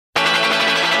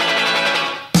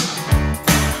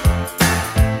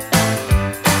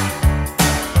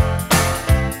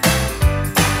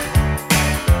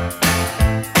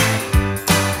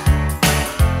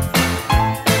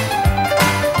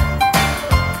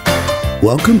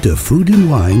Welcome to Food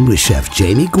and Wine with Chef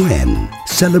Jamie Gwen.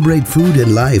 Celebrate food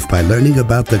and life by learning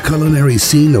about the culinary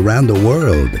scene around the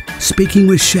world. Speaking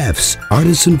with chefs,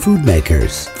 artisan food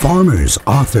makers, farmers,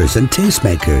 authors, and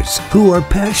tastemakers who are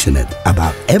passionate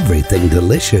about everything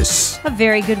delicious. A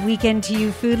very good weekend to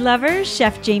you, food lovers.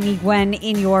 Chef Jamie Gwen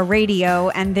in your radio,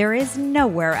 and there is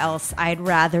nowhere else I'd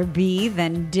rather be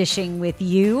than dishing with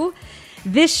you.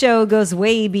 This show goes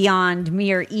way beyond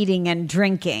mere eating and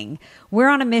drinking. We're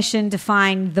on a mission to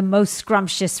find the most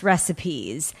scrumptious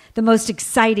recipes, the most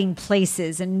exciting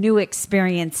places and new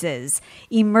experiences,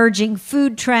 emerging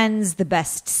food trends, the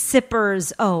best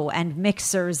sippers, and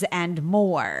mixers and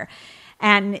more.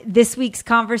 And this week's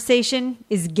conversation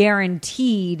is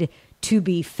guaranteed to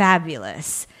be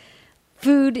fabulous.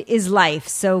 Food is life,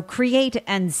 so create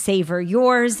and savor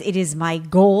yours. It is my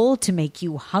goal to make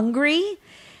you hungry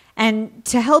and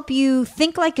to help you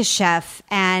think like a chef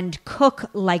and cook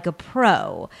like a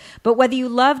pro. But whether you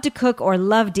love to cook or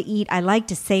love to eat, I like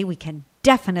to say we can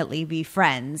definitely be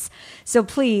friends. So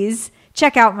please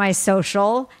check out my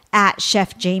social at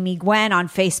Chef Jamie Gwen on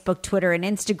Facebook, Twitter, and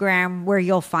Instagram, where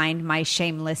you'll find my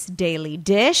shameless daily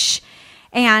dish.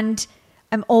 And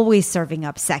I'm always serving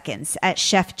up seconds at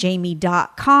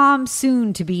chefjamie.com,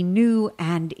 soon to be new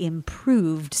and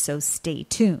improved, so stay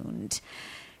tuned.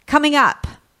 Coming up,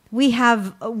 we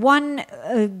have one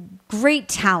great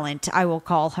talent, I will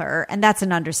call her, and that's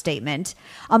an understatement,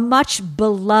 a much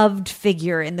beloved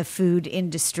figure in the food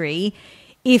industry.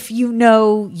 If you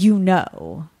know, you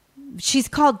know. She's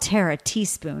called Tara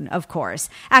Teaspoon, of course.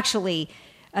 Actually,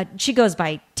 she goes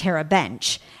by Tara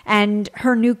Bench, and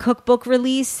her new cookbook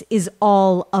release is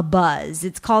all a buzz.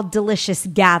 It's called Delicious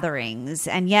Gatherings,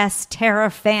 and yes,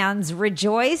 Tara fans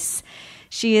rejoice.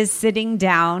 She is sitting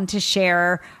down to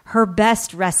share her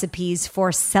best recipes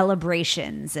for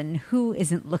celebrations. And who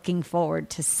isn't looking forward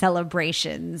to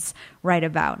celebrations right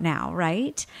about now,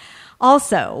 right?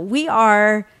 Also, we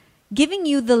are giving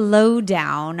you the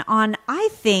lowdown on, I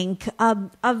think,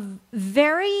 a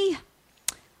very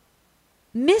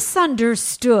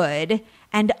misunderstood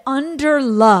and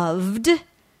underloved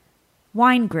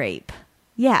wine grape.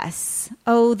 Yes.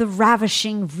 Oh, the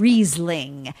ravishing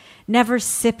Riesling. Never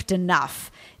sipped enough.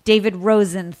 David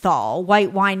Rosenthal,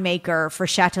 white winemaker for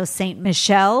Chateau Ste.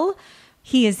 Michelle.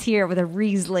 He is here with a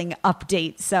Riesling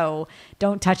update, so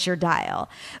don't touch your dial.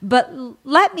 But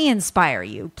let me inspire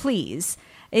you, please.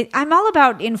 I'm all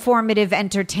about informative,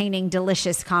 entertaining,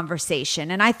 delicious conversation,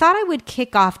 and I thought I would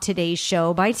kick off today's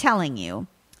show by telling you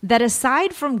that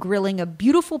aside from grilling a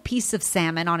beautiful piece of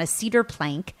salmon on a cedar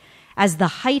plank as the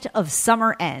height of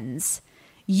summer ends,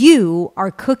 you are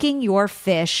cooking your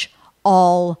fish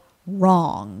all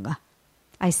wrong.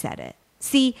 I said it.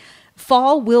 See,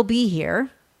 fall will be here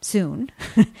soon,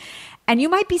 and you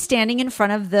might be standing in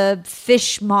front of the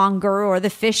fishmonger or the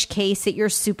fish case at your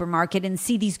supermarket and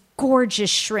see these gorgeous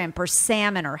shrimp or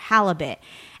salmon or halibut,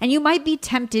 and you might be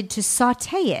tempted to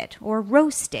saute it or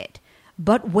roast it.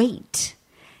 But wait,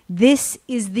 this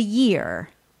is the year,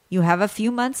 you have a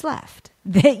few months left,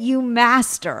 that you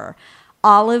master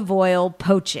olive oil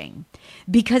poaching.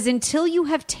 Because until you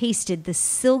have tasted the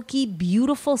silky,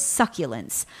 beautiful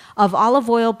succulence of olive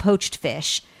oil poached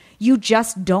fish, you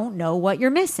just don't know what you're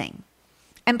missing.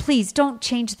 And please don't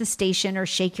change the station or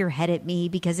shake your head at me,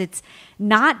 because it's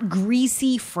not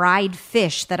greasy fried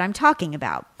fish that I'm talking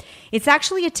about. It's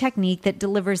actually a technique that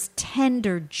delivers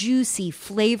tender, juicy,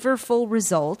 flavorful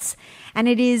results, and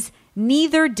it is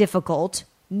neither difficult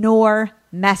nor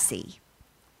messy.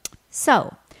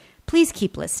 So, please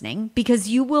keep listening, because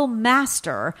you will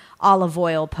master olive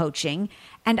oil poaching,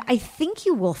 and I think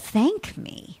you will thank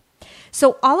me.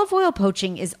 So olive oil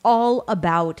poaching is all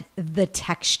about the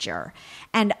texture,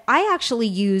 and I actually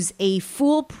use a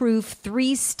foolproof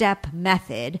 3-step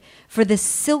method for the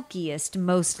silkiest,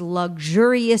 most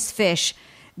luxurious fish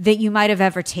that you might have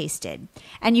ever tasted.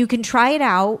 And you can try it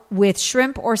out with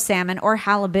shrimp or salmon or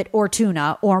halibut or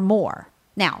tuna or more.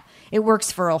 Now, it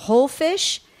works for a whole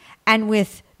fish and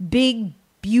with big,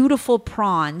 beautiful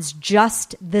prawns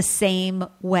just the same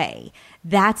way.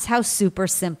 That's how super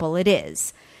simple it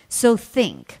is. So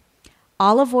think,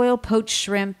 olive oil poached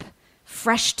shrimp,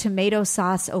 fresh tomato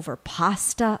sauce over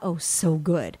pasta, oh so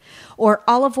good. Or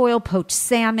olive oil poached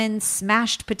salmon,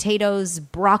 smashed potatoes,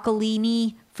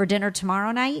 broccolini for dinner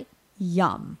tomorrow night,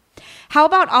 yum. How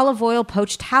about olive oil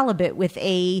poached halibut with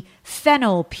a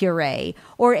fennel puree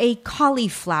or a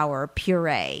cauliflower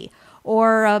puree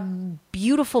or a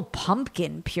beautiful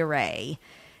pumpkin puree?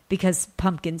 Because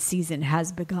pumpkin season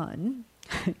has begun.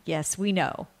 Yes, we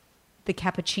know. The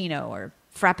cappuccino or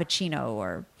frappuccino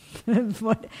or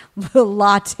what the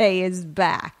latte is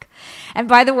back. And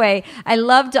by the way, I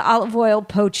love to olive oil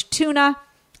poach tuna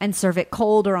and serve it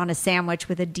cold or on a sandwich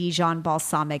with a Dijon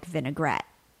balsamic vinaigrette.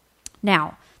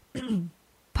 Now,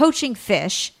 poaching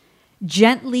fish,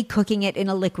 gently cooking it in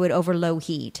a liquid over low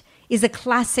heat, is a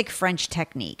classic French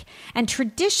technique. And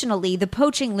traditionally, the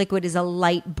poaching liquid is a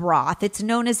light broth. It's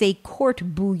known as a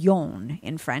court bouillon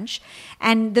in French.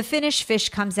 And the finished fish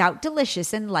comes out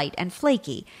delicious and light and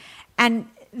flaky. And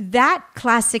that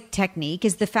classic technique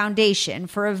is the foundation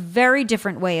for a very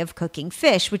different way of cooking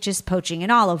fish, which is poaching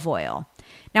in olive oil.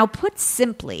 Now, put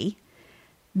simply,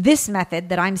 this method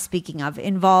that I'm speaking of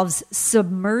involves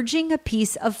submerging a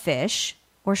piece of fish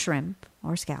or shrimp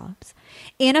or scallops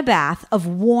in a bath of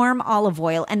warm olive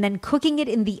oil and then cooking it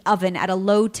in the oven at a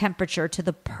low temperature to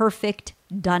the perfect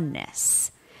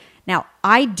doneness. Now,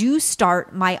 I do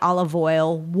start my olive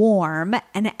oil warm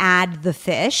and add the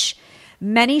fish.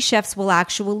 Many chefs will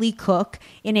actually cook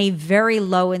in a very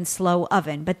low and slow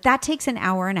oven, but that takes an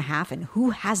hour and a half, and who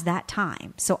has that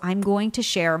time? So I'm going to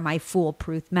share my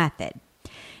foolproof method.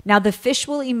 Now, the fish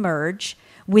will emerge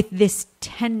with this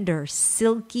tender,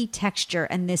 silky texture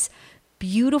and this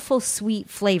beautiful, sweet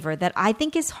flavor that I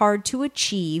think is hard to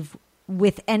achieve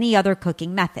with any other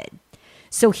cooking method.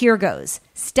 So here goes.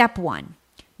 Step 1,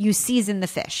 you season the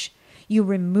fish. You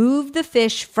remove the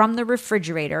fish from the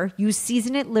refrigerator, you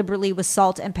season it liberally with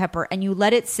salt and pepper, and you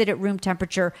let it sit at room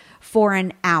temperature for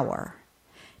an hour.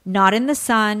 Not in the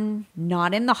sun,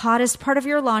 not in the hottest part of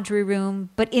your laundry room,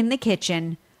 but in the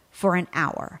kitchen for an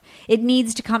hour. It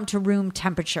needs to come to room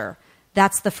temperature.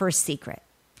 That's the first secret.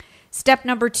 Step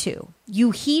number 2,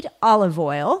 you heat olive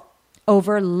oil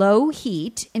over low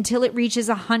heat until it reaches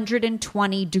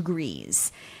 120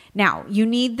 degrees. Now, you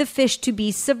need the fish to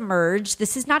be submerged.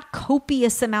 This is not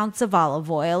copious amounts of olive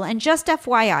oil. And just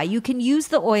FYI, you can use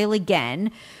the oil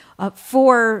again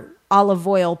for olive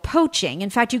oil poaching. In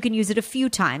fact, you can use it a few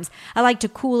times. I like to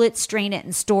cool it, strain it,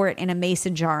 and store it in a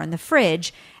mason jar in the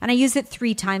fridge. And I use it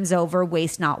 3 times over,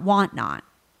 waste not, want not.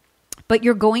 But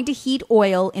you're going to heat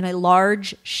oil in a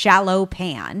large, shallow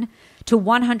pan to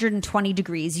 120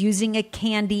 degrees using a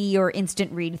candy or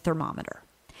instant read thermometer.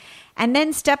 And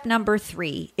then step number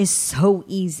 3 is so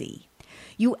easy.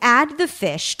 You add the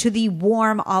fish to the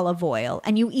warm olive oil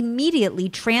and you immediately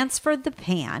transfer the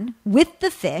pan with the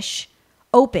fish,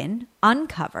 open,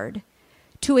 uncovered,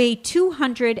 to a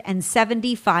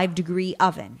 275 degree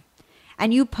oven.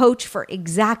 And you poach for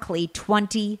exactly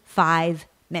 25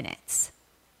 minutes.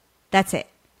 That's it,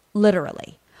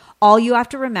 literally. All you have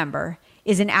to remember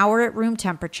is an hour at room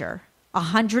temperature,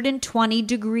 120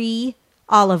 degree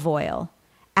olive oil.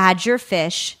 Add your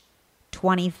fish,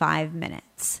 25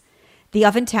 minutes. The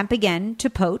oven temp again to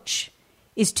poach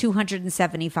is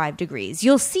 275 degrees.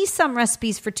 You'll see some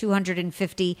recipes for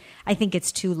 250. I think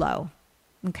it's too low.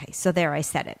 Okay, so there I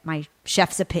said it, my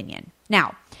chef's opinion.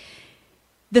 Now,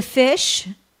 the fish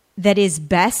that is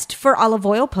best for olive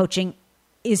oil poaching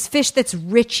is fish that's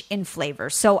rich in flavor.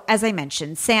 So as I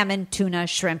mentioned, salmon, tuna,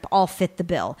 shrimp all fit the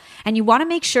bill. And you want to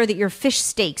make sure that your fish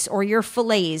steaks or your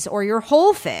fillets or your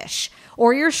whole fish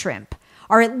or your shrimp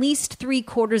are at least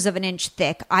 3/4 of an inch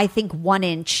thick. I think 1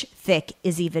 inch thick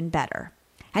is even better.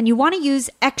 And you want to use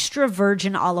extra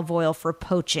virgin olive oil for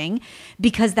poaching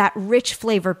because that rich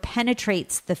flavor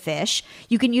penetrates the fish.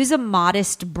 You can use a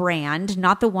modest brand,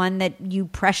 not the one that you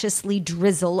preciously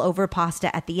drizzle over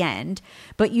pasta at the end,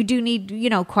 but you do need,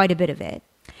 quite a bit of it.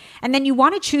 And then you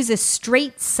want to choose a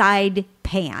straight side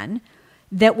pan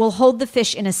that will hold the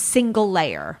fish in a single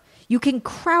layer. You can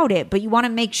crowd it, but you want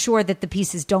to make sure that the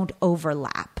pieces don't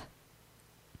overlap.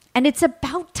 And it's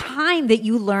about time that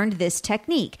you learned this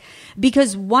technique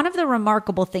because one of the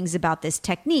remarkable things about this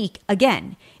technique,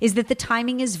 again, is that the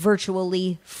timing is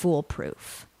virtually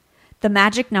foolproof. The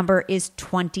magic number is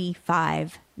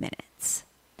 25 minutes.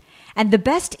 And the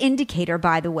best indicator,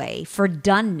 by the way, for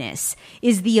doneness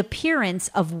is the appearance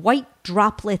of white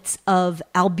droplets of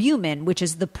albumin, which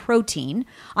is the protein,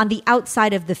 on the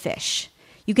outside of the fish.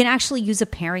 You can actually use a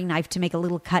paring knife to make a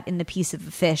little cut in the piece of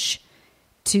the fish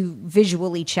to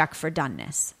visually check for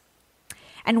doneness.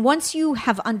 And once you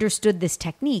have understood this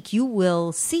technique, you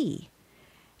will see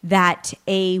that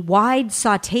a wide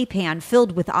sauté pan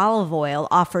filled with olive oil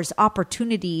offers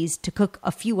opportunities to cook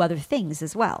a few other things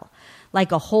as well,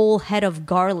 like a whole head of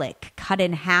garlic cut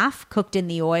in half, cooked in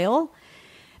the oil,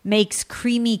 makes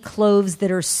creamy cloves that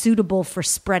are suitable for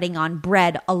spreading on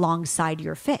bread alongside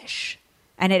your fish.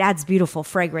 And it adds beautiful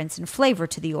fragrance and flavor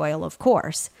to the oil, of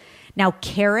course. Now,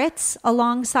 carrots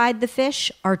alongside the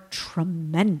fish are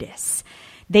tremendous.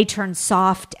 They turn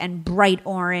soft and bright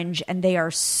orange, and they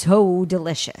are so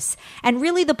delicious. And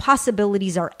really, the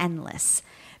possibilities are endless,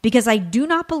 because I do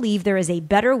not believe there is a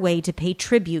better way to pay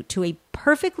tribute to a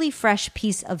perfectly fresh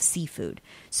piece of seafood.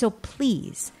 So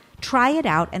please try it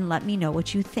out and let me know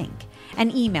what you think.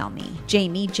 And email me,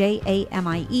 Jamie, Jamie,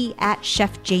 at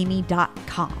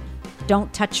chefjamie.com.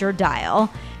 Don't touch your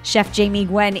dial. Chef Jamie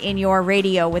Gwen in your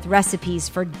radio with recipes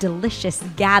for delicious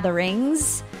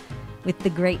gatherings with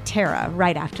the great Tara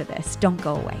right after this. Don't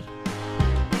go away.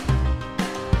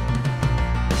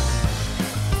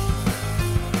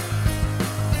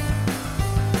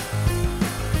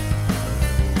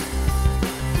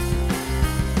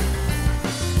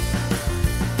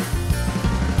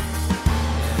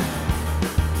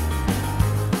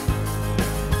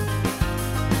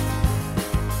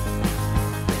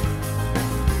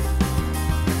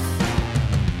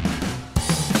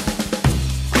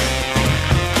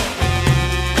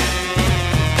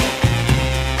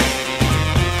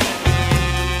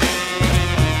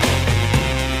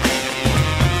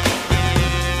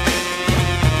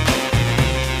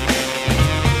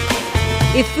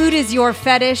 If food is your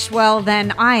fetish, well,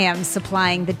 then I am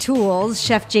supplying the tools.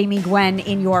 Chef Jamie Gwen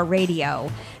in your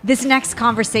radio. This next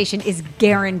conversation is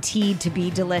guaranteed to be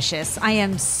delicious. I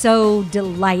am so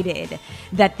delighted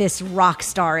that this rock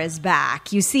star is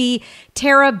back. You see,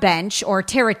 Tara Bench, or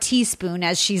Tara Teaspoon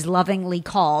as she's lovingly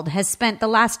called, has spent the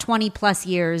last 20 plus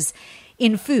years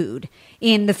in food,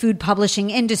 in the food publishing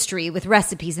industry with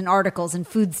recipes and articles and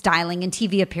food styling and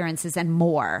TV appearances and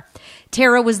more.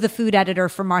 Tara was the food editor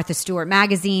for Martha Stewart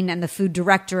magazine and the food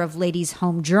director of Ladies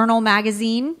Home Journal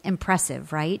magazine.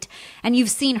 Impressive, right? And you've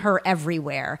seen her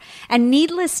everywhere. And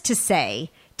needless to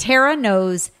say, Tara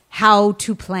knows how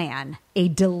to plan a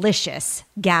delicious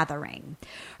gathering.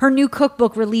 Her new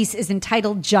cookbook release is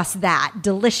entitled just that,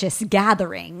 Delicious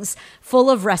Gatherings, full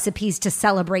of recipes to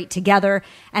celebrate together,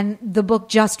 and the book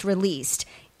just released.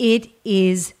 It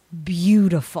is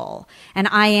beautiful, and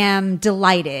I am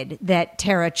delighted that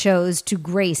Tara chose to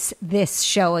grace this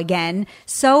show again.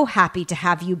 So happy to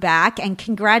have you back, and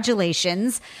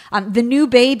congratulations. The new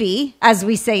baby, as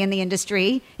we say in the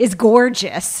industry, is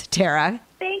gorgeous, Tara.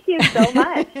 Thank you so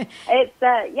much. It's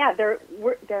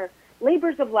they're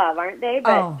labors of love, aren't they?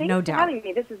 But thanks no for doubt. having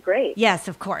me. This is great. Yes,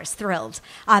 of course, thrilled.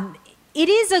 It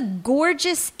is a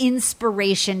gorgeous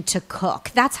inspiration to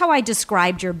cook. That's how I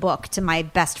described your book to my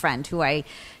best friend, who I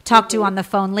talked to on the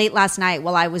phone late last night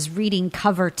while I was reading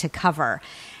cover to cover.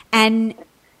 And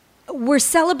we're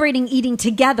celebrating eating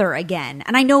together again.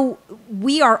 And I know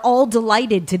we are all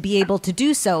delighted to be able to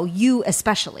do so, you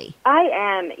especially. I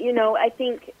am. I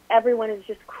think everyone is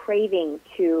just craving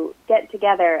to get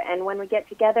together. And when we get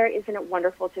together, isn't it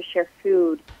wonderful to share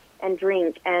food and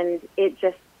drink? And it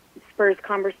just spurs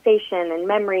conversation and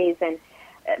memories. And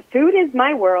food is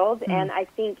my world, and I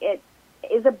think it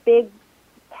is a big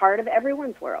part of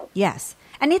everyone's world. Yes.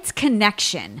 And it's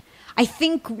connection. I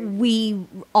think we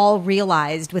all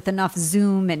realized with enough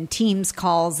Zoom and Teams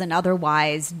calls and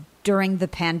otherwise during the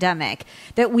pandemic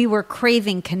that we were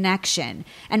craving connection.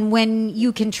 And when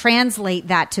you can translate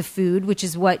that to food, which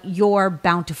is what your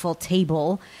bountiful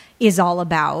table is all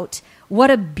about, what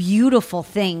a beautiful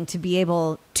thing to be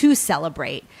able to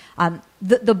celebrate.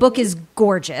 The book is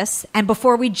gorgeous. And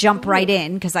before we jump right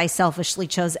in, because I selfishly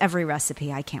chose every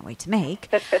recipe I can't wait to make,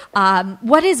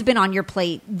 what has been on your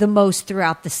plate the most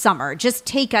throughout the summer? Just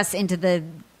take us into the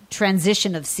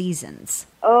transition of seasons.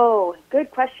 Oh, good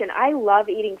question. I love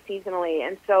eating seasonally.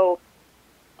 And so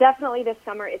definitely this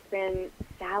summer it's been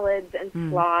salads and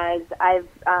slaws. I've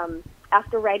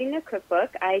after writing a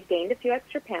cookbook, I gained a few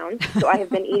extra pounds, so I have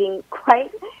been eating quite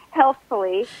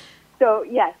healthfully. So,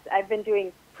 yes, I've been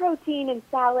doing protein and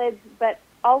salads, but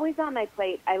always on my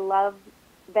plate, I love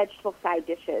vegetable side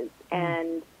dishes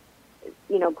and,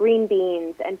 green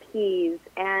beans and peas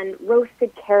and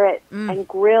roasted carrots and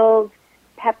grilled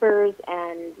peppers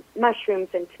and mushrooms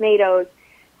and tomatoes.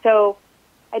 So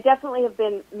I definitely have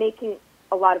been making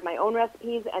a lot of my own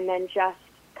recipes and then just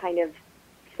kind of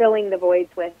filling the voids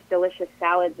with delicious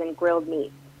salads and grilled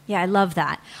meat. Yeah, I love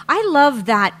that. I love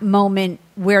that moment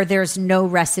where there's no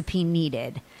recipe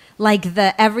needed. Like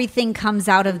everything comes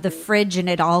out of the fridge and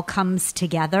it all comes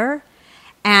together.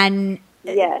 And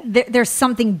yes. There's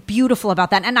something beautiful about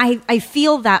that. And I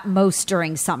feel that most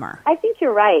during summer. I think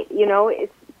you're right.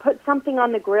 It's put something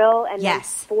on the grill and then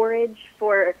forage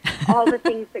for all the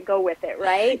things that go with it,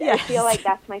 right? Yes. I feel like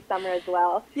that's my summer as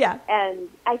well. Yeah. And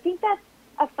I think that's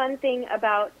a fun thing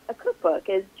about a cookbook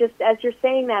is just as you're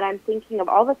saying that, I'm thinking of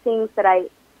all the things that I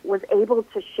was able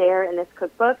to share in this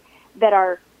cookbook that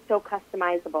are so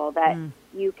customizable that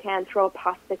you can throw a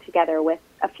pasta together with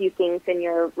a few things in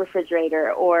your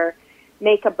refrigerator, or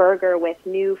make a burger with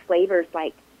new flavors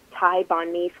like Thai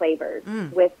banh mi flavors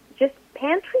with just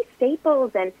pantry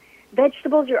staples and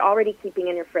vegetables you're already keeping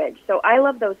in your fridge. So I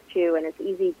love those too, and it's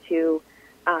easy to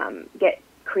get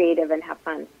creative and have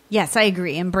fun. Yes, I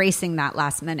agree. Embracing that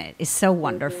last minute is so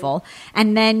wonderful.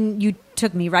 And then you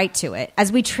took me right to it.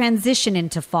 As we transition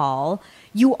into fall,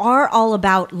 you are all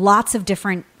about lots of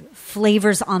different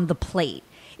flavors on the plate.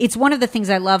 It's one of the things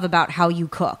I love about how you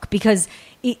cook, because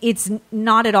it's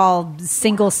not at all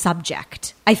single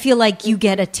subject. I feel like you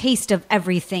get a taste of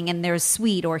everything, and there's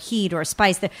sweet or heat or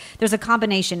spice. There's a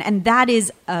combination, and that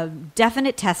is a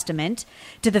definite testament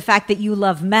to the fact that you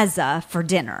love mezza for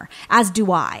dinner, as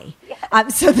do I.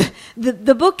 So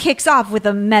the book kicks off with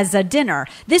a mezza dinner.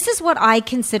 This is what I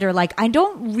consider, like, I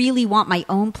don't really want my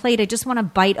own plate. I just want a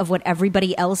bite of what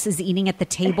everybody else is eating at the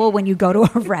table when you go to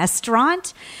a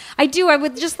restaurant. I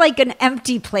would just like an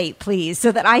empty plate, please,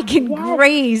 so that I can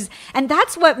graze. And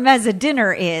that's what mezza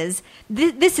dinner is.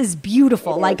 This is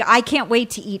beautiful. Like, I can't wait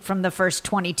to eat from the first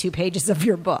 22 pages of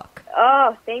your book.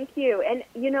 Oh, thank you. And,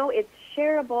 it's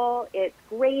shareable, it's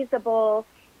grazable,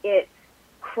 it's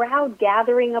crowd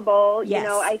gatheringable.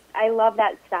 Yes. I love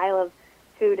that style of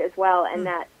food as well, and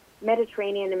that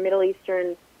Mediterranean and Middle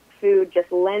Eastern food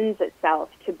just lends itself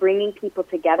to bringing people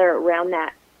together around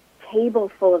that table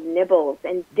full of nibbles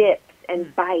and dips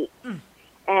and bites.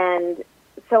 And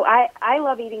so I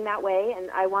love eating that way,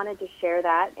 and I wanted to share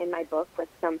that in my book with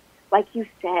some, like you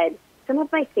said, some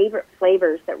of my favorite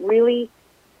flavors that really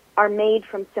are made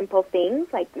from simple things,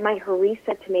 like my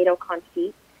harissa tomato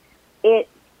confit. It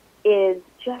is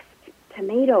just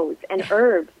tomatoes and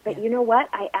herbs, but you know what?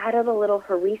 I added a little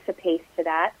harissa paste to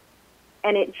that,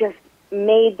 and it just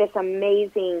made this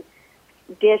amazing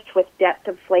dish with depth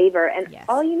of flavor. And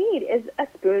all you need is a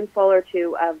spoonful or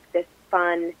two of this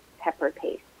fun pepper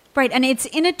paste. Right, and it's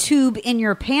in a tube in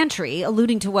your pantry,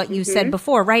 alluding to what you said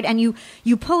before, right? And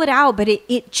you pull it out, but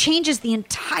it changes the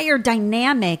entire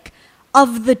dynamic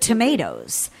of the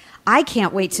tomatoes. I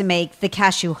can't wait to make the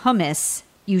cashew hummus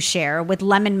you share with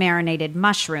lemon marinated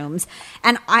mushrooms.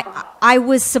 And I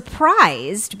was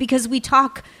surprised, because we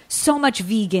talk so much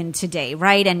vegan today,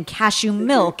 right? And cashew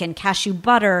milk and cashew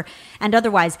butter and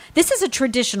otherwise. This is a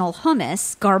traditional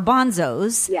hummus,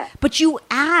 garbanzos, but you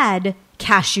add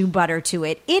cashew butter to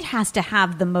it. It has to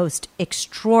have the most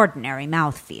extraordinary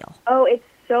mouthfeel. Oh, it's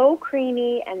so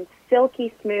creamy and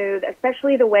silky smooth,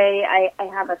 especially the way I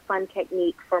have a fun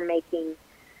technique for making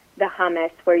the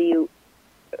hummus where you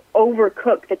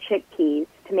overcook the chickpeas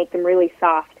to make them really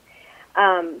soft.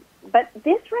 But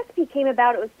this recipe came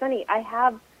about, it was funny, I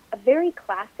have a very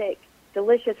classic,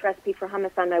 delicious recipe for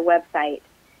hummus on my website,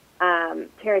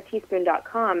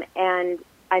 tarateaspoon.com, and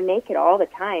I make it all the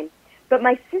time. But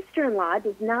my sister-in-law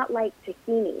does not like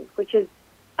tahini, which is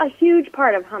a huge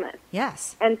part of hummus.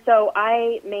 Yes. And so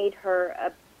I made her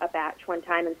a batch one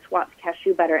time and swapped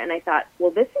cashew butter, and I thought,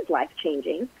 well, this is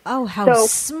life-changing. Oh, how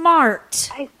smart.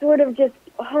 I sort of just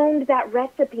honed that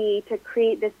recipe to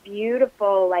create this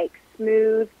beautiful, like,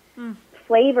 smooth,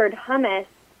 flavored hummus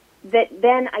that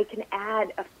then I can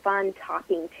add a fun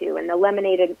topping to. And the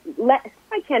lemonade,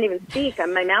 I can't even speak,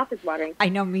 my mouth is watering. I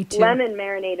know, me too. Lemon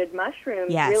marinated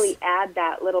mushrooms really add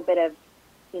that little bit of,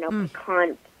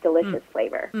 piquant, delicious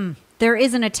flavor. There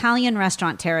is an Italian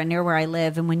restaurant, Tara, near where I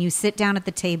live, and when you sit down at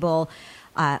the table,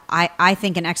 I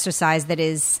think an exercise that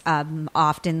is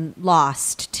often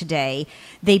lost today,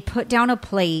 they put down a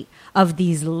plate of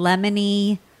these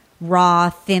lemony, raw,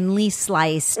 thinly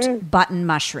sliced button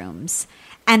mushrooms.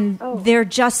 And they're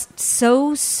just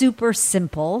so super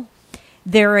simple.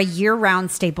 They're a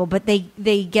year-round staple, but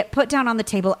they get put down on the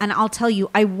table. And I'll tell you,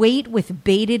 I wait with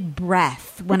bated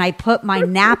breath when I put my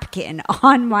napkin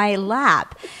on my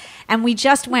lap. And we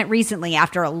just went recently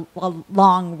after a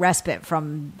long respite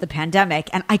from the pandemic,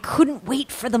 and I couldn't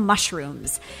wait for the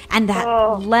mushrooms. And that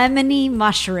lemony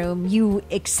mushroom, you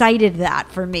excited that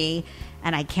for me.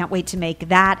 And I can't wait to make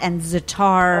that and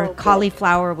za'atar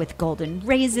cauliflower with golden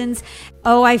raisins.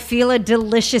 Oh, I feel a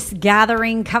delicious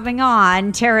gathering coming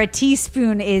on. Tara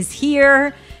Teaspoon is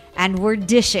here, and we're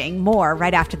dishing more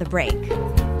right after the break.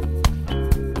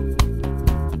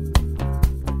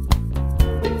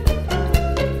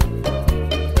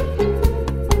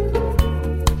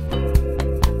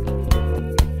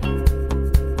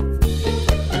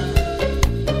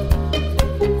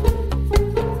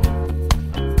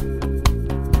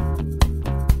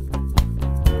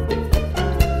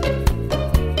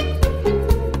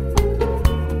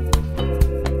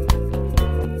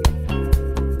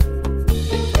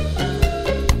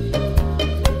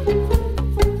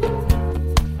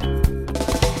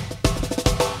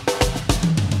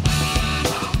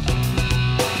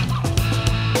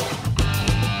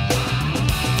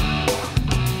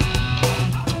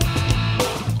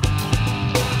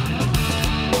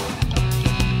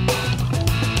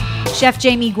 Chef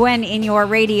Jamie Gwen in your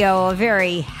radio. A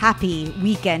very happy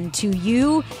weekend to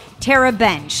you. Tara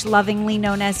Bench, lovingly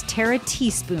known as Tara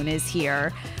Teaspoon, is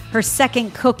here. Her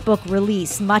second cookbook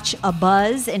release, Much a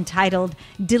Buzz, entitled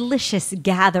Delicious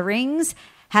Gatherings,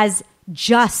 has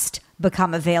just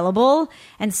become available.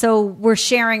 And so we're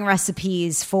sharing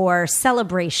recipes for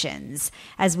celebrations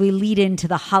as we lead into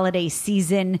the holiday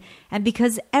season, and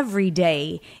because every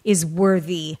day is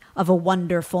worthy of a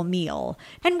wonderful meal.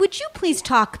 And would you please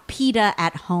talk pita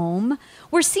at home?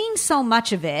 We're seeing so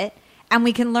much of it, and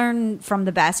we can learn from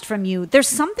the best from you. There's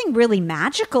something really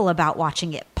magical about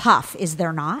watching it puff, is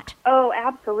there not? Oh,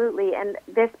 absolutely. And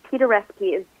this pita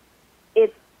recipe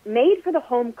it's made for the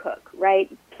home cook,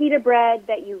 right? Pita bread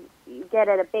that you get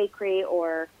at a bakery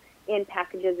or in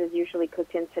packages is usually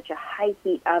cooked in such a high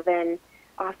heat oven,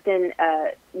 often a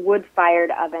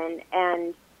wood-fired oven.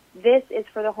 And this is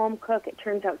for the home cook. It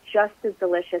turns out just as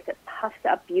delicious. It puffs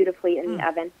up beautifully in the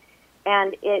oven.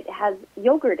 And it has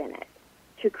yogurt in it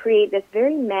to create this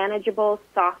very manageable,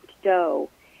 soft dough.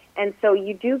 And so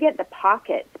you do get the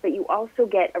pockets, but you also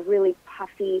get a really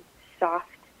puffy, soft,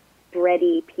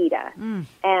 bready pita.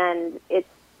 And it's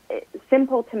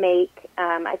simple to make.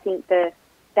 I think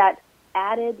that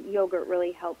added yogurt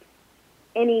really helps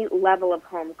any level of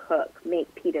home cook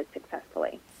make pitas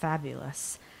successfully.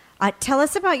 Fabulous. Tell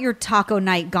us about your taco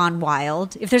night gone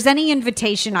wild. If there's any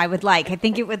invitation I would like, I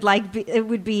think it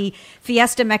would be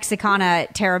Fiesta Mexicana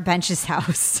at Tara Bench's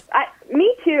house.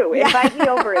 Me too. Invite me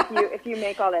over if you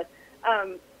make all this.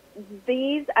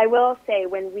 These, I will say,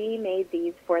 when we made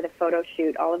these for the photo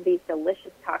shoot, all of these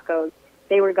delicious tacos,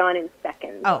 they were gone in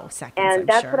seconds. Oh, seconds, and I'm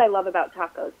that's sure. what I love about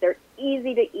tacos. They're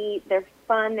easy to eat. They're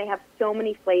fun. They have so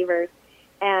many flavors.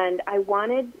 And I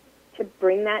wanted to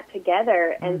bring that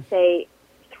together and say,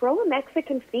 throw a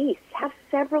Mexican feast. Have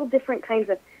several different kinds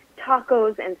of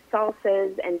tacos and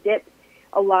salsas and dips.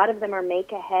 A lot of them are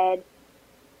make ahead.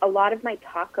 A lot of my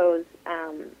tacos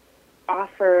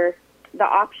offer the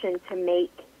option to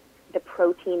make the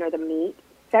protein or the meat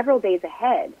several days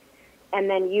ahead and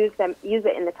then use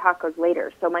it in the tacos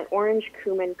later. So my orange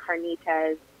cumin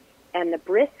carnitas and the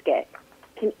brisket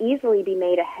can easily be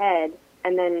made ahead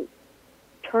and then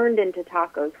turned into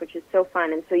tacos, which is so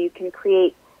fun. And so you can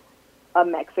create a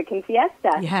Mexican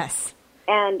fiesta. Yes.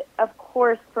 And of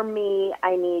course, for me,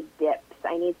 I need dips.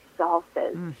 I need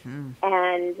salsas.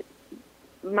 And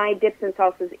my dips and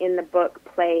salsas in the book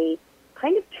play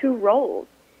kind of two roles.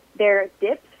 They're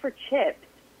dips for chips,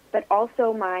 but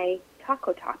also my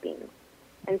taco toppings.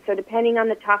 And so depending on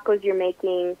the tacos you're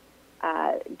making,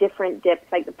 different dips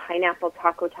like the pineapple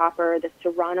taco topper, the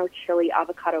serrano chili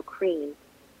avocado cream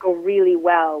go really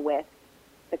well with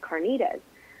the carnitas.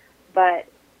 But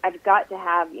I've got to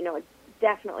have,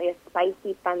 definitely a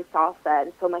spicy, fun salsa.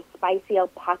 And so my spicy El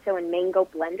Paso and mango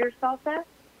blender salsa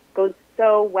goes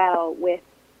so well with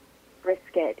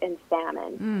brisket and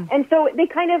salmon. And so they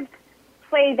kind of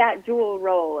play that dual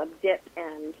role of dip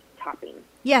and topping.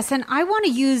 Yes, and I want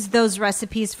to use those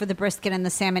recipes for the brisket and the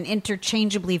salmon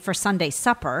interchangeably for Sunday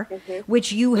supper,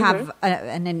 which you have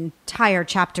an entire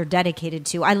chapter dedicated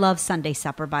to. I love Sunday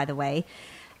supper, by the way,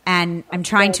 and I'm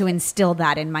trying to instill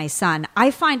that in my son.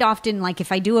 I find often, like,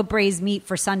 if I do a braised meat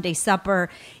for Sunday supper,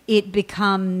 it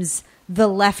becomes the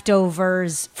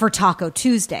leftovers for Taco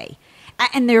Tuesday.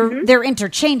 And they're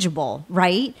interchangeable,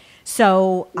 right?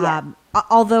 So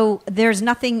although there's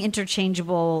nothing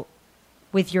interchangeable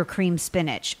with your cream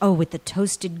spinach. Oh, with the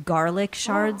toasted garlic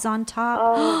shards on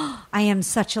top. I am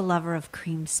such a lover of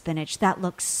cream spinach. That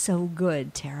looks so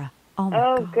good, Tara. Oh, my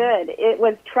God. Good. It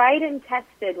was tried and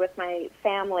tested with my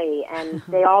family, and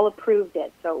they all approved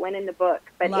it, so it went in the book.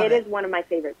 But it is one of my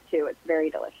favorites, too. It's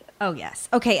very delicious. Oh, yes.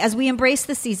 Okay, as we embrace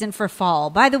the season for fall,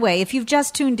 by the way, if you've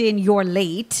just tuned in, you're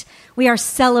late. We are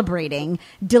celebrating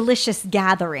Delicious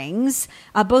Gatherings,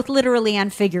 both literally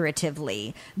and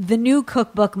figuratively. The new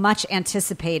cookbook, much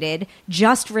anticipated,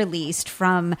 just released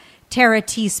from Tara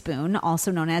Teaspoon,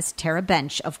 also known as Tara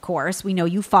Bench, of course. We know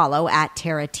you follow at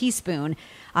Tara Teaspoon.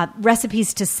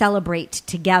 Recipes to celebrate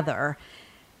together.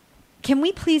 Can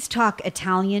we please talk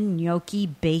Italian gnocchi,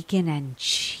 bacon, and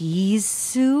cheese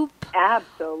soup?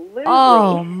 Absolutely.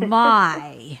 Oh,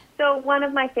 my. So one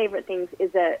of my favorite things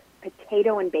is a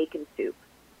potato and bacon soup.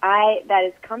 That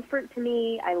is comfort to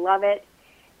me. I love it.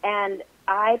 And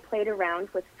I played around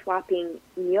with swapping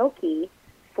gnocchi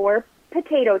for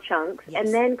potato chunks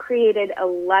and then created a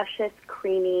luscious,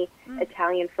 creamy,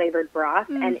 Italian-flavored broth.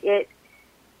 And it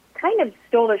kind of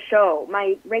stole the show.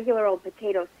 My regular old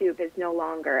potato soup is no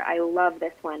longer. I love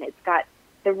this one. It's got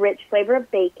the rich flavor of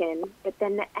bacon, but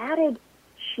then the added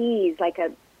cheese, like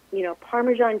a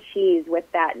Parmesan cheese with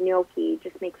that gnocchi,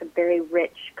 just makes a very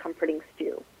rich, comforting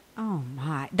stew. Oh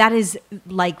my. That is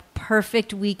like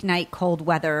perfect weeknight cold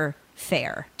weather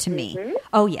fare to me.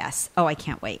 Oh yes. Oh, I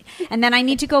can't wait. And then I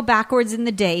need to go backwards in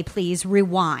the day, please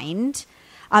rewind.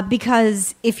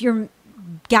 Because if you're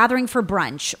gathering for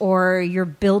brunch or you're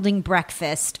building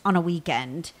breakfast on a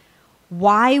weekend,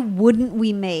 why wouldn't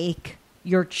we make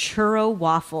your churro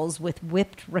waffles with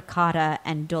whipped ricotta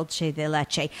and dulce de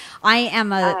leche? I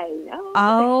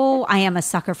know. I am a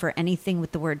sucker for anything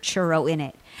with the word churro in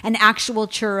it. An actual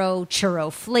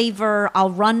churro flavor. I'll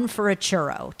run for a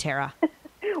churro, Tara.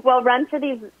 Well, run for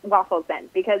these waffles then,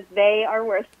 because they are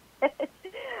worth it.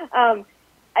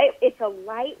 It's a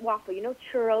light waffle. You know,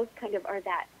 churros kind of are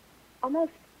that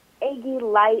almost eggy,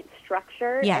 light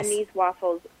structure, Yes. and these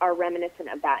waffles are reminiscent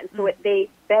of that. And so they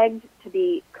begged to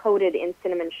be coated in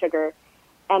cinnamon sugar,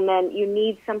 and then you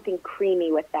need something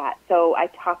creamy with that. So I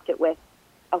topped it with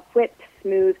a whipped,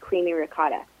 smooth, creamy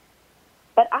ricotta.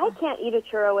 But I can't eat a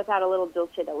churro without a little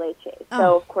dulce de leche.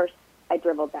 So, of course, I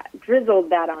drizzled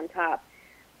that on top.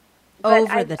 But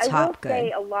Over the top, I will good.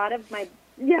 say a lot of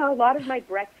my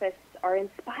breakfasts are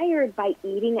inspired by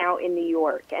eating out in New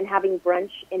York and having brunch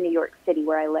in New York City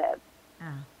where I live.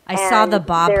 I saw the And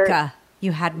babka.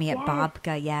 You had me at Yes.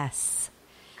 babka, yes.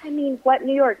 I mean, what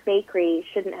New York bakery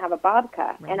shouldn't have a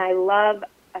babka? Right. And I love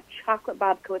a chocolate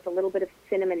babka with a little bit of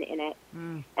cinnamon in it.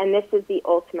 And this is the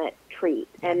ultimate treat.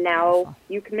 And now beautiful.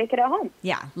 you can make it at home.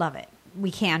 Yeah, love it. We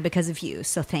can because of you,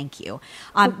 so thank you.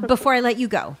 Before I let you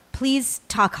go, please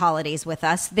talk holidays with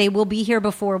us. They will be here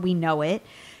before we know it.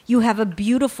 You have a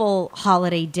beautiful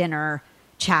holiday dinner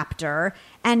chapter,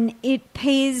 and it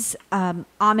pays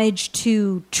homage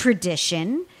to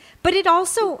tradition, but it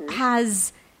also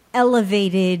has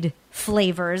elevated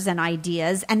flavors and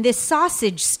ideas. And this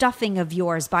sausage stuffing of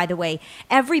yours, by the way,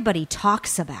 everybody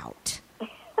talks about.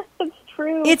 It's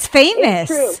true. It's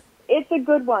famous. It's true. It's a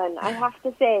good one, I have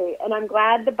to say, and I'm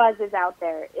glad the buzz is out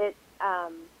there. It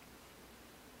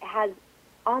has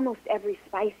almost every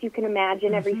spice you can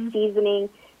imagine, every seasoning.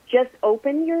 Just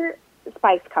open your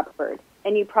spice cupboard,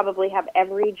 and you probably have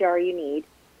every jar you need.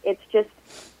 It's just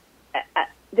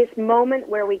this moment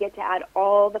where we get to add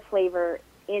all the flavor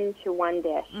into one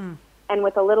dish. And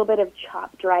with a little bit of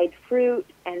chopped dried fruit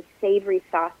and savory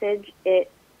sausage, it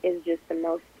is just the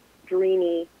most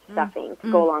dreamy stuffing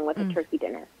to go along with a turkey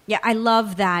dinner. Yeah, I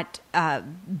love that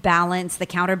balance, the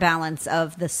counterbalance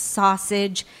of the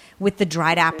sausage with the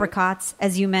dried apricots,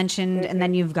 as you mentioned, and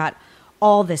then you've got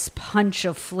all this punch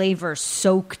of flavor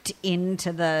soaked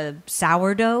into the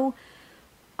sourdough.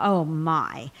 Oh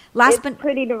my! It's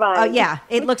pretty divine. Oh yeah,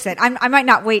 it looks it. I might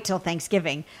not wait till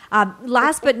Thanksgiving.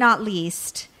 Last but not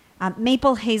least,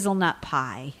 maple hazelnut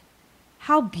pie.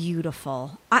 How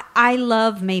beautiful. I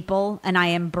love maple, and I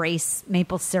embrace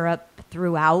maple syrup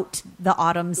throughout the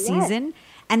autumn season.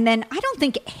 And then I don't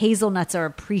think hazelnuts are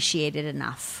appreciated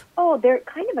enough. Oh, they're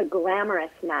kind of a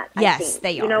glamorous nut, I Yes, think.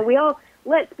 they You are. know,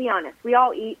 let's be honest, we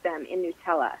all eat them in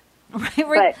Nutella.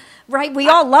 Right. We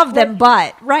all love them,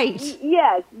 but, right.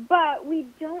 Yes, but we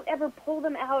don't ever pull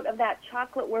them out of that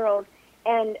chocolate world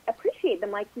and appreciate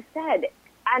them, like you said.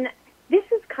 And this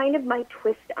is kind of my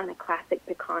twist on a classic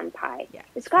pecan pie. Yeah,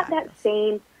 it's got fabulous. that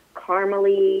same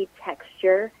caramely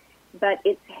texture, but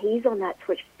it's hazelnuts,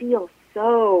 which feel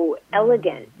so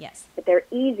elegant. Yes. But they're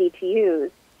easy to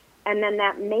use. And then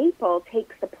that maple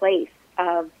takes the place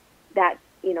of that,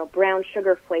 brown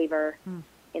sugar flavor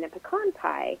in a pecan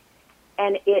pie.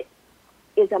 And it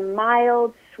is a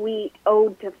mild, sweet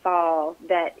ode to fall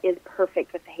that is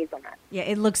perfect with the hazelnut. Yeah,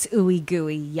 it looks ooey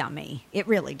gooey yummy. It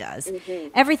really does.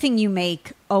 Everything you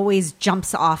make always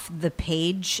jumps off the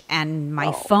page and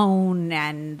my phone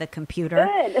and the computer.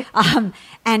 Good.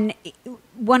 And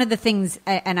one of the things,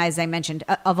 and as I mentioned,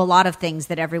 of a lot of things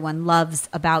that everyone loves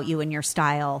about you and your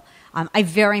style, I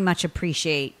very much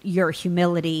appreciate your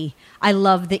humility. I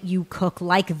love that you cook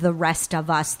like the rest of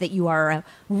us, that you are a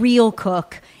real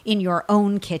cook in your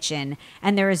own kitchen.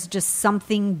 And there is just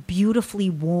something beautifully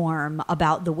warm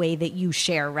about the way that you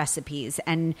share recipes.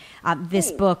 And this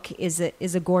book is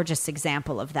a gorgeous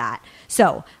example of that.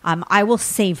 So I will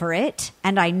savor it,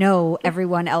 and I know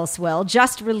everyone else will.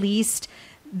 Just released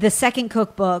the second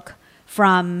cookbook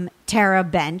from Tara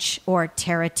Bench, or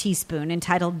Tara Teaspoon,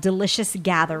 entitled Delicious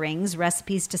Gatherings,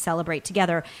 Recipes to Celebrate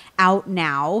Together, out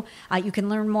now. You can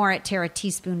learn more at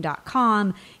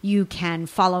tarateaspoon.com. You can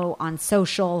follow on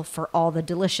social for all the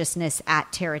deliciousness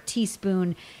at Tara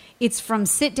Teaspoon. It's from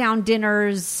sit-down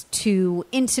dinners to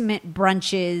intimate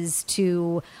brunches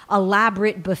to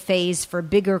elaborate buffets for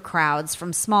bigger crowds,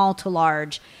 from small to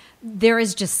large. There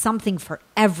is just something for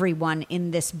everyone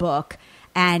in this book.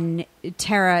 and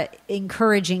Tara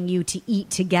encouraging you to eat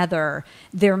together,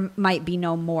 there might be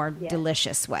no more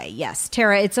delicious way. Yes,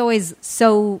 Tara, it's always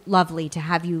so lovely to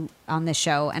have you on the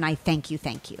show, and I thank you.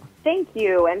 Thank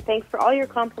you, and thanks for all your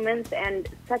compliments and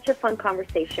such a fun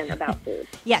conversation about food.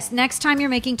 Yes, next time you're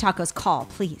making tacos, call,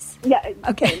 please. Yeah.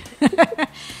 Okay.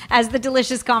 As the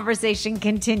delicious conversation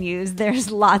continues,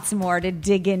 there's lots more to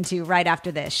dig into right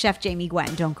after this. Chef Jamie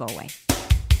Gwen, don't go away.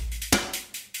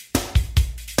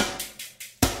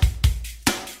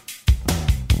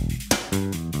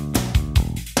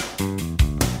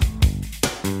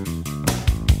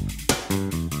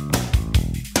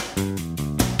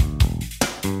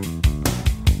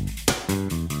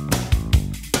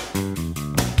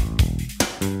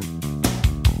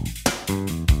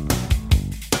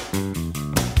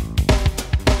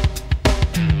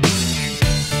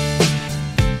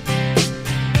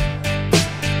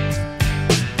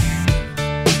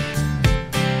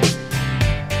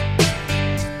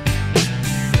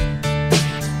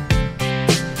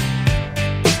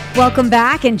 Welcome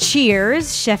back and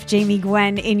cheers, Chef Jamie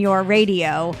Gwen in your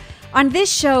radio. On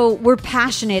this show, we're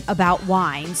passionate about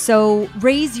wine, so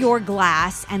raise your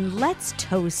glass and let's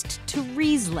toast to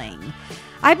Riesling.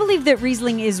 I believe that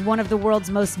Riesling is one of the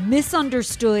world's most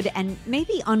misunderstood and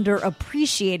maybe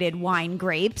underappreciated wine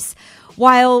grapes.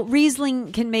 While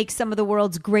Riesling can make some of the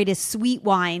world's greatest sweet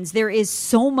wines, there is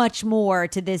so much more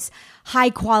to this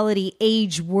high-quality,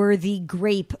 age-worthy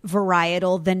grape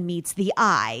varietal than meets the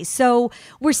eye. So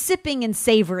we're sipping and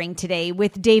savoring today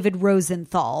with David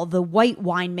Rosenthal, the white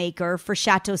winemaker for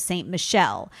Chateau Ste.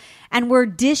 Michelle. And we're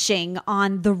dishing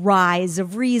on the rise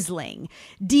of Riesling,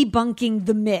 debunking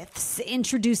the myths,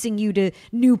 introducing you to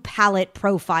new palate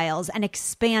profiles, and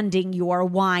expanding your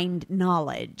wine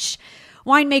knowledge.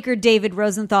 Winemaker David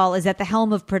Rosenthal is at the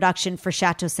helm of production for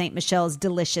Chateau Ste. Michelle's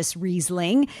delicious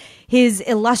Riesling. His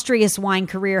illustrious wine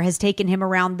career has taken him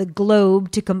around the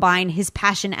globe to combine his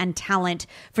passion and talent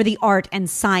for the art and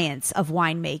science of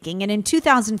winemaking. And in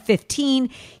 2015,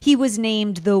 he was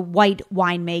named the White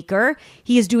Winemaker.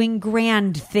 He is doing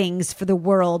grand things for the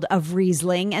world of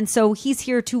Riesling, and so he's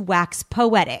here to wax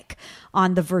poetic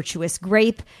on the virtuous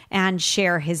grape and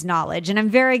share his knowledge. And I'm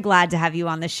very glad to have you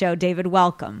on the show, David.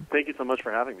 Welcome. Thank you so much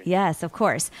for having me. Yes, of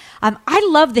course. I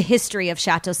love the history of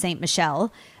Chateau Ste.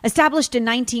 Michelle. Established in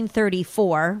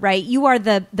 1934, right? You are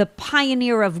the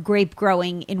pioneer of grape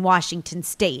growing in Washington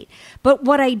State. But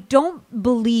what I don't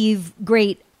believe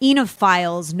great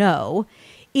enophiles know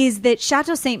is that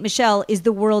Chateau Ste. Michelle is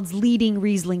the world's leading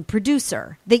Riesling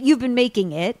producer, that you've been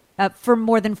making it for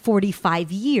more than 45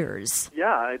 years.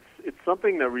 Yeah, it's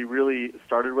something that we really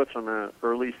started with from an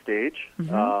early stage.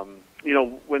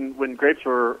 Mm-hmm. When grapes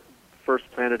were first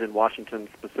planted in Washington,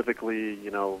 specifically,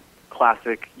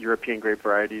 classic European grape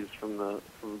varieties from the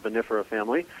vinifera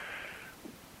family,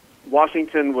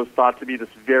 Washington was thought to be this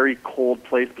very cold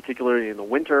place, particularly in the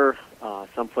winter,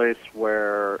 someplace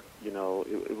where,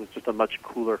 it was just a much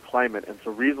cooler climate. And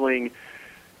so Riesling,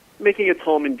 making its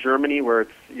home in Germany, where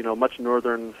it's,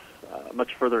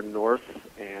 much further north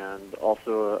and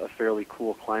also a fairly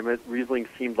cool climate, Riesling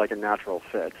seemed like a natural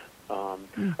fit.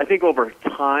 I think over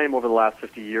time, over the last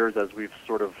 50 years, as we've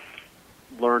sort of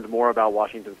learned more about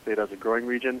Washington State as a growing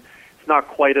region, it's not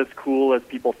quite as cool as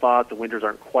people thought. The winters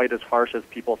aren't quite as harsh as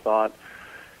people thought.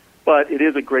 But it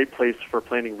is a great place for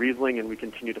planting Riesling, and we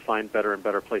continue to find better and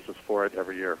better places for it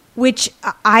every year. Which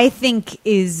I think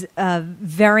is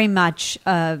very much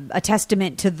a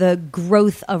testament to the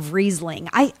growth of Riesling.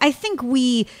 I think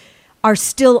we are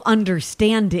still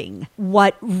understanding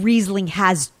what Riesling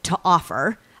has to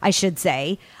offer, I should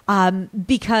say,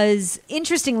 because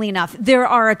interestingly enough, there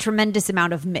are a tremendous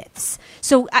amount of myths.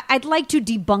 So I'd like to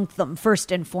debunk them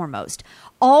first and foremost.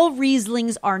 All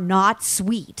Rieslings are not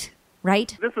sweet,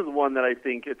 right? This is one that I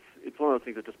think it's one of those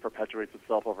things that just perpetuates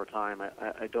itself over time.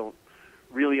 I don't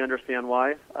really understand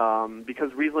why,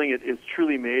 because Riesling is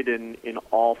truly made in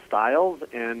all styles,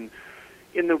 and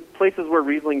in the places where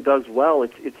Riesling does well,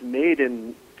 it's made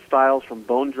in styles from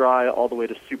bone dry all the way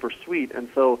to super sweet. And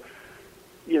so,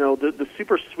 the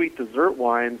super sweet dessert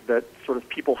wines that sort of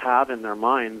people have in their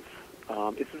minds,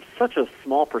 it's such a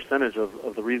small percentage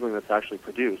of the Riesling that's actually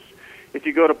produced. If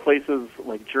you go to places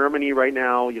like Germany right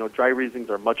now, dry Rieslings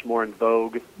are much more in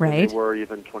vogue than they were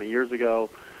even 20 years ago.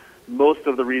 Most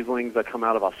of the Rieslings that come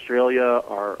out of Australia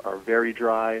are very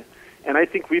dry. And I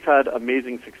think we've had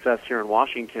amazing success here in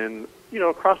Washington,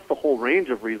 across the whole range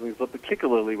of Rieslings, but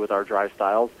particularly with our dry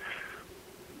styles,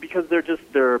 because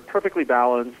they're perfectly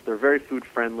balanced, they're very food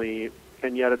friendly,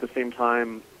 and yet at the same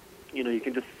time, you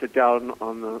can just sit down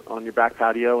on your back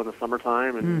patio in the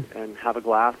summertime and have a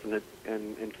glass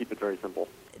and keep it very simple.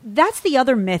 that's the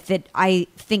other myth that I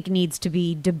think needs to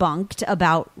be debunked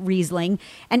about Riesling.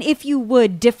 And if you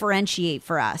would differentiate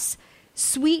for us,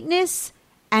 sweetness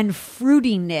and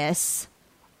fruitiness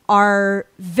are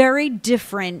very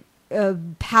different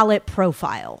palate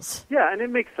profiles. Yeah, and it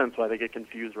makes sense why they get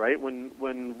confused, right?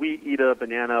 When we eat a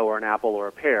banana or an apple or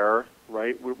a pear,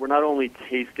 right, we're not only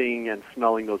tasting and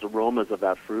smelling those aromas of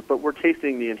that fruit, but we're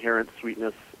tasting the inherent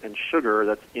sweetness and sugar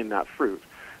that's in that fruit.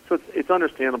 So it's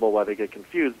understandable why they get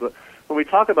confused. But when we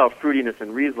talk about fruitiness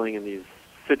in Riesling and these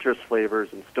citrus flavors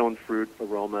and stone fruit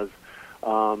aromas,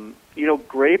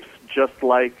 grapes, just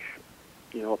like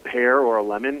a pear or a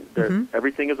lemon,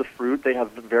 everything is a fruit. They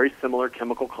have very similar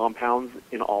chemical compounds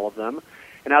in all of them.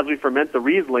 And as we ferment the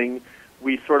Riesling,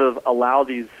 we sort of allow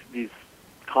these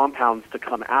compounds to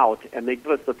come out, and they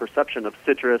give us the perception of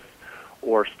citrus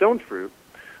or stone fruit.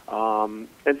 And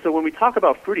so when we talk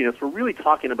about fruitiness, we're really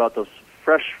talking about those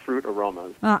fresh fruit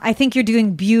aromas. Well, I think you're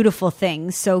doing beautiful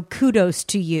things, so kudos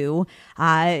to you,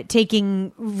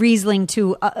 taking Riesling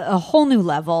to a whole new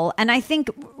level, and I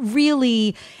think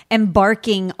really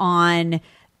embarking on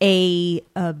a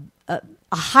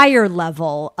higher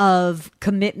level of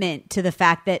commitment to the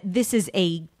fact that this is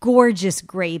a gorgeous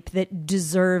grape that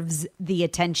deserves the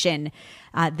attention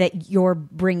that you're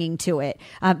bringing to it.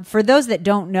 For those that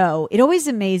don't know, it always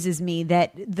amazes me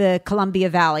that the Columbia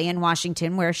Valley in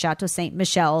Washington, where Chateau Ste.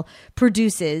 Michelle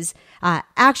produces,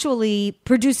 actually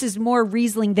produces more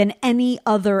Riesling than any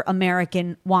other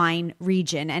American wine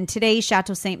region. And today,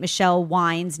 Chateau Ste. Michelle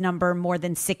wines number more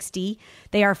than 60.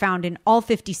 They are found in all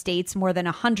 50 states, more than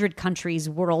 100 countries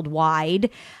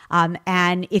worldwide.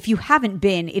 And if you haven't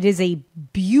been, it is a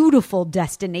beautiful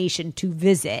destination to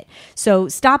visit. So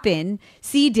stop in,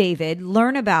 see David,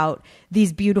 learn about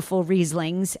these beautiful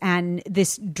Rieslings and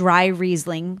this dry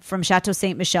Riesling from Chateau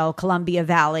Ste. Michelle, Columbia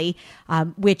Valley,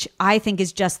 which I think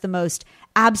is just the most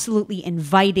absolutely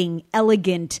inviting,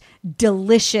 elegant,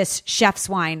 delicious chef's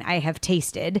wine I have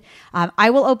tasted. I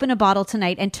will open a bottle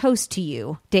tonight and toast to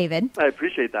you, David. I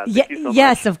appreciate that. Thank you so much.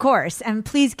 Yes, of course. And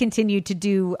please continue to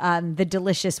do the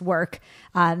delicious work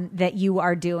that you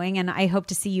are doing. And I hope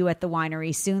to see you at the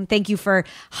winery soon. Thank you for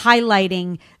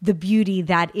highlighting the beauty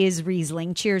that is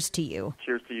Riesling. Cheers to you.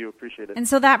 Cheers to you. Appreciate it. And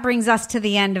so that brings us to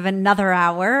the end of another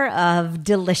hour of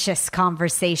delicious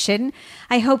conversation.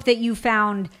 I hope that you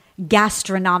found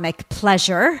gastronomic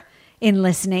pleasure in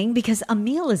listening, because a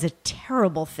meal is a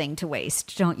terrible thing to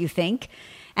waste, don't you think?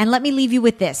 And let me leave you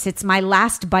with this. It's my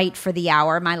last bite for the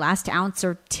hour, my last ounce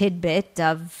or tidbit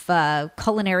of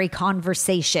culinary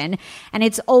conversation. And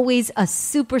it's always a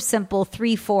super simple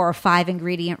 3, 4, or 5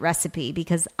 ingredient recipe,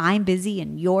 because I'm busy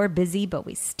and you're busy, but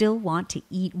we still want to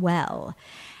eat well.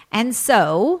 And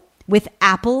so, with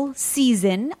apple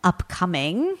season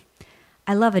upcoming,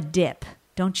 I love a dip.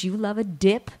 Don't you love a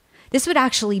dip? This would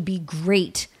actually be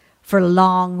great for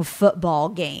long football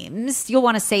games. You'll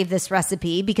want to save this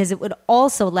recipe because it would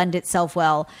also lend itself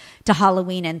well to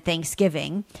Halloween and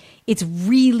Thanksgiving. It's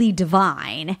really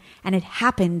divine, and it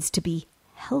happens to be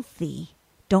healthy.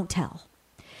 Don't tell.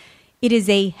 It is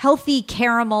a healthy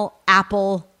caramel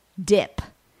apple dip,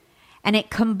 and it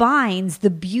combines the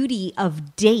beauty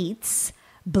of dates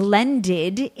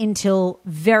blended until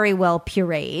very well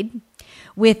pureed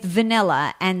with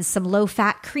vanilla and some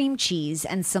low-fat cream cheese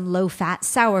and some low-fat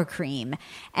sour cream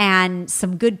and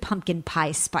some good pumpkin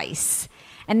pie spice.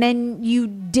 And then you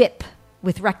dip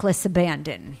with reckless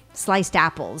abandon, sliced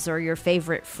apples or your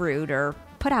favorite fruit, or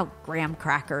put out graham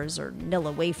crackers or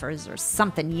Nilla wafers or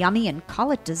something yummy and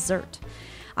call it dessert.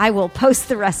 I will post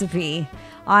the recipe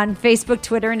on Facebook,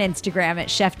 Twitter, and Instagram at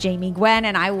Chef Jamie Gwen,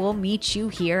 and I will meet you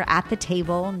here at the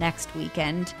table next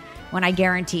weekend, when I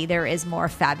guarantee there is more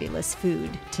fabulous food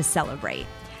to celebrate.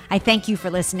 I thank you for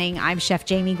listening. I'm Chef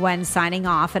Jamie Gwen signing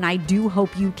off, and I do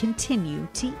hope you continue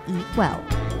to eat well.